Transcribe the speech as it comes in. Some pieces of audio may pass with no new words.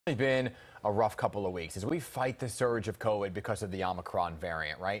It's been a rough couple of weeks as we fight the surge of COVID because of the Omicron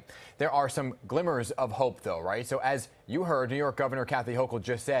variant, right? There are some glimmers of hope, though, right? So as you heard, New York Governor Kathy Hochul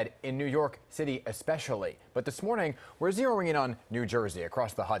just said, in New York City especially. But this morning, we're zeroing in on New Jersey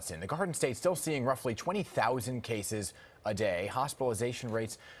across the Hudson. The Garden State still seeing roughly 20,000 cases a day. Hospitalization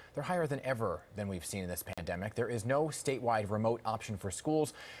rates, they're higher than ever than we've seen in this pandemic. There is no statewide remote option for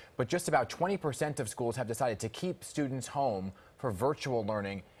schools, but just about 20% of schools have decided to keep students home for virtual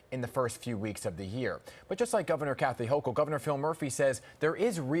learning in the first few weeks of the year. But just like Governor Kathy Hochul, Governor Phil Murphy says there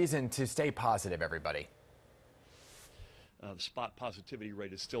is reason to stay positive, everybody. The spot positivity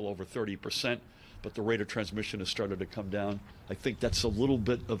rate is still over 30%, but the rate of transmission has started to come down. I think that's a little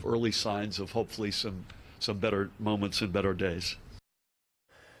bit of early signs of hopefully some better moments and better days.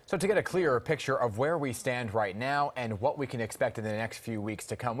 So to get a clearer picture of where we stand right now and what we can expect in the next few weeks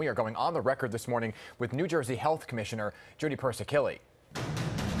to come, we are going on the record this morning with New Jersey Health Commissioner Judith Persichilli.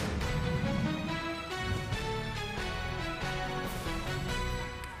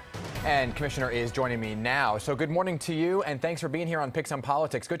 And Commissioner is joining me now. So good morning to you, and thanks for being here on Picks on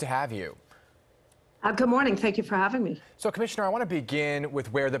Politics. Good to have you. Good morning. Thank you for having me. So, Commissioner, I want to begin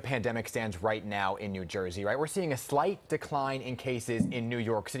with where the pandemic stands right now in New Jersey, right? We're seeing a slight decline in cases in New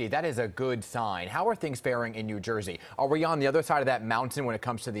York City. That is a good sign. How are things faring in New Jersey? Are we on the other side of that mountain when it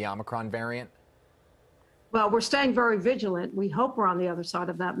comes to the Omicron variant? Well, we're staying very vigilant. We hope we're on the other side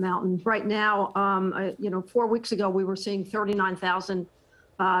of that mountain. Right now, 4 weeks ago, we were seeing 39,000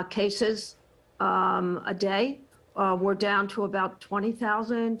 cases a day. We're down to about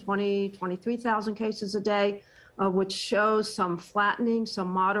 23,000 cases a day, which shows some flattening, some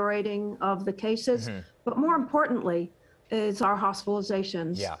moderating of the cases. But more importantly is our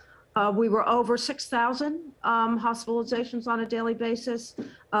hospitalizations. Yeah. We were over 6,000 hospitalizations on a daily basis.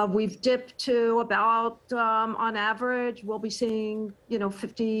 We've dipped to about, on average, we'll be seeing,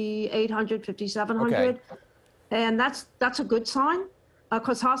 5,800, 5,700. Okay. And that's a good sign.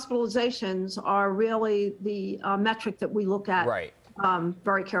 Because hospitalizations are really the metric that we look at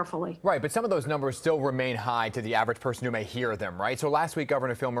very carefully. Right, but some of those numbers still remain high to the average person who may hear them, right? So last week,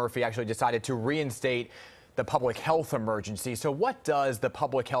 Governor Phil Murphy actually decided to reinstate the public health emergency. So what does the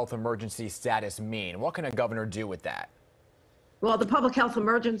public health emergency status mean? What can a governor do with that? Well, the public health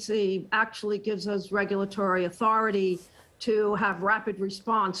emergency actually gives us regulatory authority to have rapid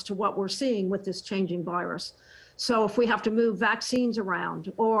response to what we're seeing with this changing virus. So if we have to move vaccines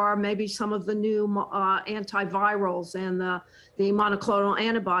around, or maybe some of the new antivirals and the monoclonal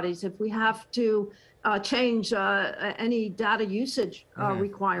antibodies, if we have to change any data usage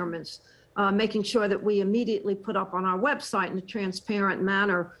requirements, making sure that we immediately put up on our website in a transparent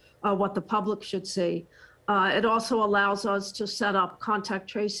manner what the public should see. It also allows us to set up contact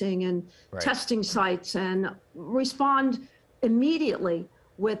tracing and testing sites and respond immediately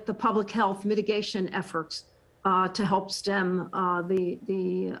with the public health mitigation efforts to help stem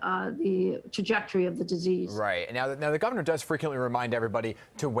the trajectory of the disease. Right. Now the governor does frequently remind everybody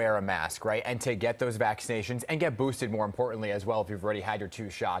to wear a mask, right, and to get those vaccinations and get boosted, more importantly, as well, if you've already had your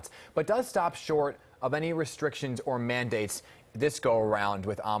 2 shots, but does stop short of any restrictions or mandates this go around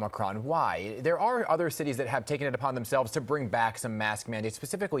with Omicron. Why? There are other cities that have taken it upon themselves to bring back some mask mandates,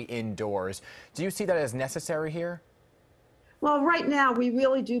 specifically indoors. Do you see that as necessary here? Well, right now, we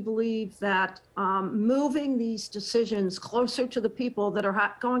really do believe that moving these decisions closer to the people that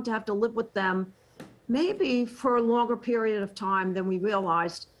are going to have to live with them, maybe for a longer period of time than we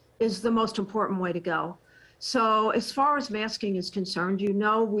realized, is the most important way to go. So as far as masking is concerned,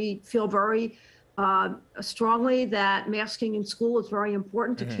 we feel very strongly that masking in school is very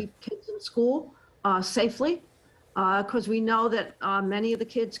important to keep kids in school safely. Because we know that many of the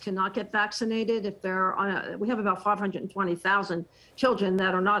kids cannot get vaccinated if they're on we have about 520,000 children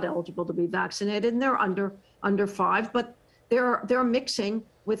that are not eligible to be vaccinated, and they're under 5, but they're mixing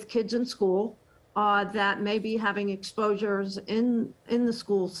with kids in school that may be having exposures in the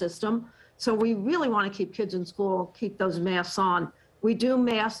school system. So we really want to keep kids in school, keep those masks on. We do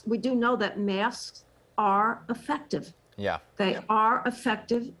know that masks are effective. Yeah. They are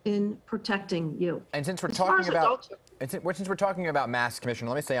effective in protecting you. And since we're talking about masks, Commissioner,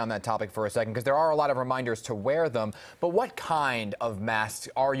 let me stay on that topic for a second, because there are a lot of reminders to wear them. But what kind of masks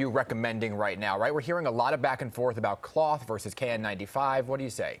are you recommending right now, right? We're hearing a lot of back and forth about cloth versus KN95. What do you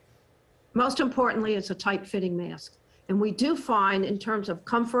say? Most importantly, it's a tight-fitting mask. And we do find, in terms of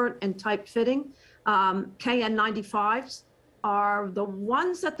comfort and tight fitting, KN95s are the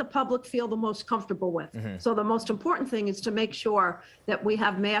ones that the public feel the most comfortable with. So the most important thing is to make sure that we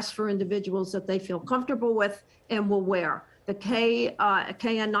have masks for individuals that they feel comfortable with and will wear. The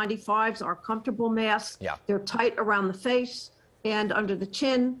KN95s are comfortable masks. Yeah. They're tight around the face. and under the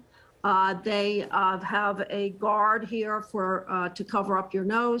chin. They have a guard here to cover up your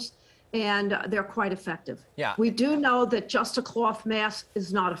nose, and they're quite effective. Yeah. We do know that just a cloth mask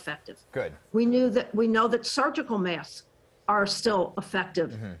is not effective. Good. We know that surgical masks are still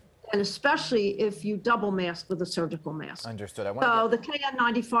effective, and especially if you double mask with a surgical mask. Understood. So the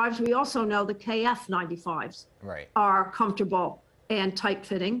KN95s, we also know the KF95s are comfortable and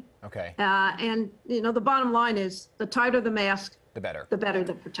tight-fitting. Okay. And the bottom line is, the tighter the mask, the better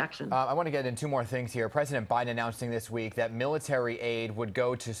the protection. I want to get into two more things here. President Biden announcing this week that military aid would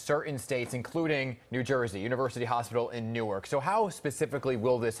go to certain states, including New Jersey, University Hospital in Newark. So how specifically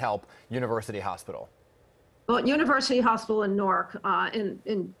will this help University Hospital? Well, University Hospital in Newark,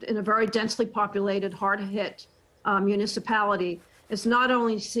 in a very densely populated, hard-hit municipality, is not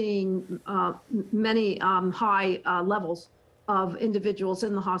only seeing many high levels of individuals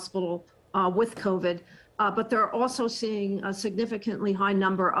in the hospital with COVID, but they're also seeing a significantly high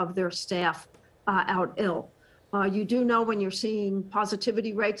number of their staff out ill. You do know, when you're seeing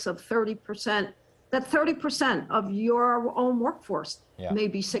positivity rates of 30%, that 30% of your own workforce may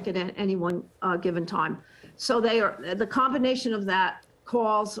be sick at any one given time. So the combination of that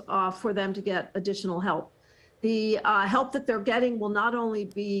calls for them to get additional help. The help that they're getting will not only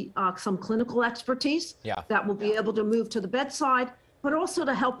be some clinical expertise that will be able to move to the bedside, but also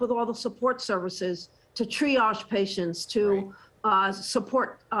to help with all the support services, to triage patients, to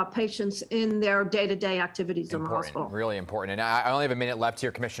support patients in their day-to-day activities in the hospital. Really important. And I only have a minute left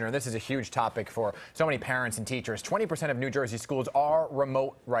here, Commissioner. This is a huge topic for so many parents and teachers. 20% of New Jersey schools are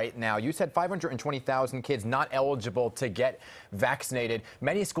remote right now. You said 520,000 kids not eligible to get vaccinated.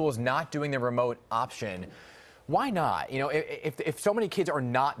 Many schools not doing the remote option. Why not? If so many kids are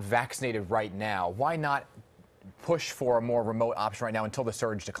not vaccinated right now, why not push for a more remote option right now until the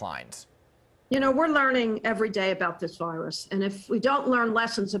surge declines? We're learning every day about this virus. And if we don't learn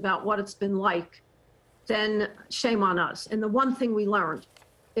lessons about what it's been like, then shame on us. And the one thing we learned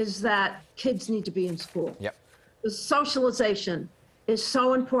is that kids need to be in school. Yep. The socialization is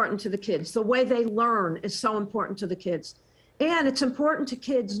so important to the kids. The way they learn is so important to the kids. And it's important to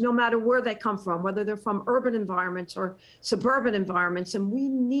kids no matter where they come from, whether they're from urban environments or suburban environments. And we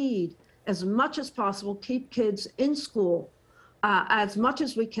need, as much as possible, keep kids in school as much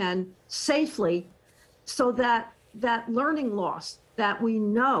as we can safely, so that that learning loss that we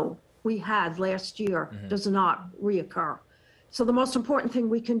know we had last year does not reoccur. So the most important thing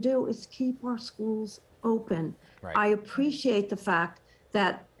we can do is keep our schools open. I appreciate the fact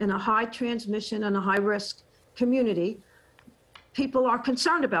that in a high transmission and a high risk community, people are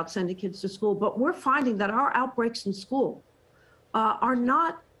concerned about sending kids to school, but we're finding that our outbreaks in school are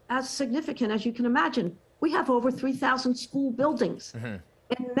not as significant as you can imagine. We have over 3,000 school buildings, and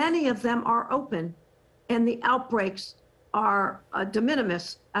many of them are open, and the outbreaks are de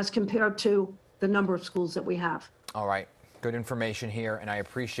minimis as compared to the number of schools that we have. All right. Good information here, and I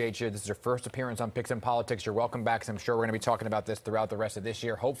appreciate you. This is your first appearance on Picks and Politics. You're welcome back, because I'm sure we're going to be talking about this throughout the rest of this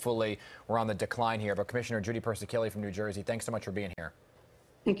year. Hopefully, we're on the decline here. But Commissioner Judith Persichilli from New Jersey, thanks so much for being here.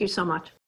 Thank you so much.